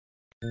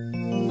We're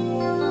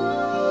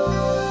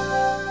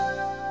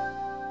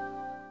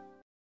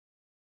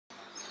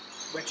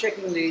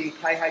checking the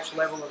KH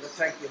level of the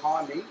tank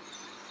behind me,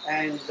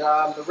 and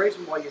the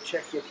reason why you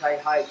check your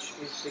KH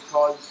is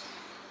because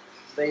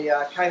the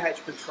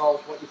KH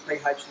controls what your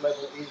pH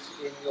level is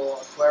in your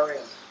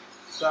aquarium.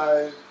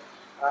 So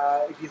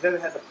if you've ever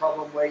had the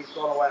problem where you've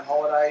gone away on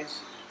holidays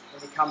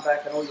and you come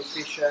back and all your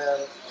fish are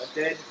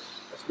dead,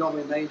 it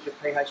normally means your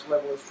pH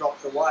level has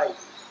dropped away.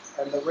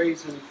 And the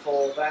reason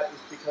for that is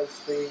because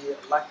the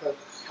lack of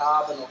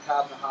carbon or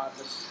carbonate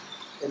hardness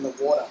in the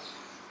water.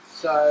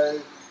 So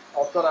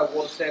I've got a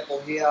water sample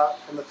here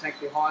from the tank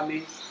behind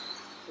me.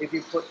 If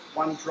you put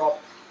one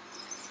drop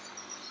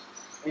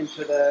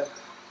into the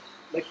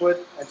liquid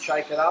and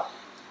shake it up,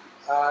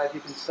 if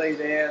you can see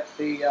there,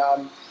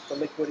 the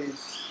liquid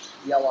is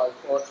yellow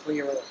or a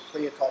clear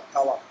type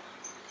colour.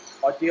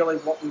 Ideally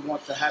what we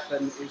want to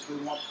happen is we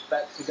want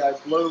that to go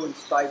blue and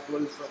stay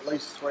blue for at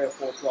least 3 or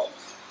 4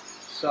 drops.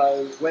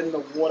 So when the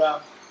water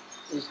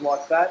is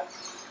like that,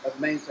 it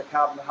means the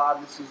carbonate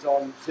hardness is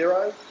on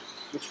 0,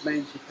 which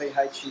means your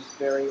pH is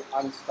very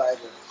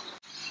unstable.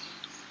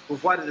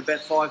 We've waited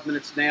about 5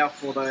 minutes now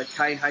for the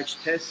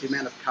KH test, the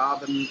amount of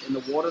carbon in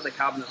the water, the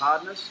carbonate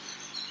hardness,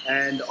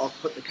 and I've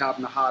put the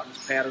carbonate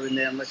hardness powder in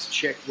there, and let's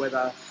check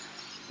whether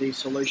the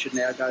solution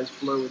now goes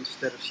blue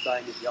instead of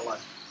staying at yellow.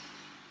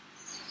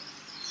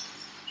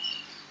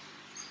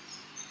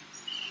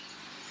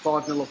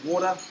 5 ml of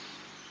water.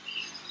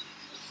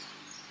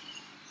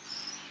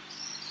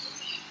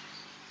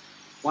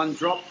 One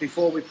drop.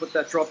 Before we put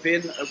that drop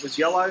in, it was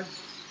yellow.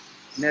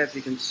 Now, if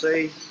you can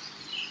see,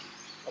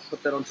 I'll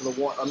put that onto a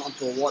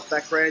white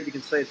background. You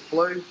can see it's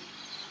blue,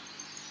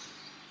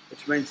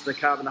 which means the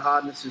carbonate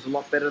hardness is a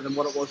lot better than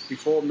what it was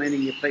before,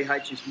 meaning your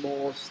pH is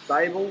more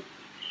stable.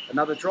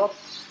 Another drop.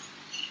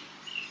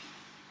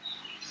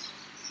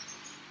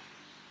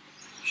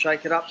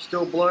 Shake it up,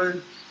 still blue.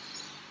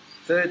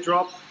 Third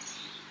drop.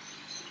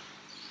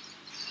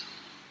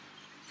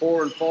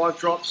 4 and 5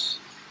 drops.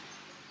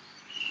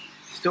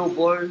 Still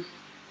blue.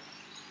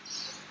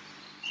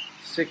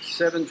 6,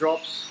 7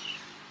 drops.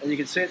 And you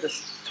can see at the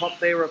top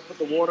there where I put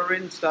the water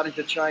in, starting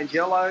to change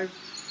yellow.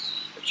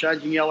 It's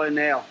changing yellow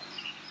now.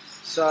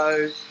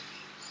 So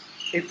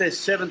if there's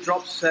 7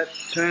 drops, that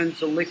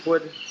turns the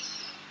liquid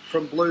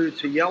from blue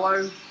to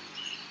yellow.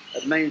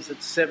 It means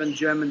it's 7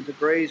 German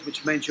degrees,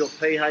 which means your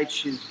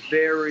pH is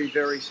very,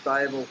 very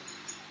stable.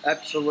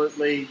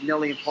 Absolutely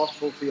nearly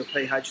impossible for your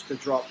pH to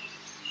drop.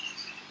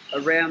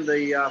 Around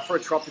for a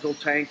tropical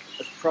tank,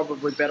 it's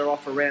probably better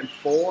off around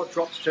 4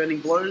 drops turning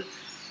blue.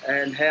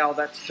 And how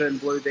that's turned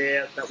blue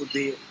there, that would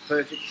be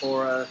perfect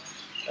for a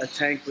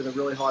tank with a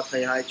really high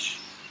pH,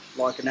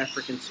 like an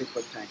African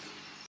cichlid tank.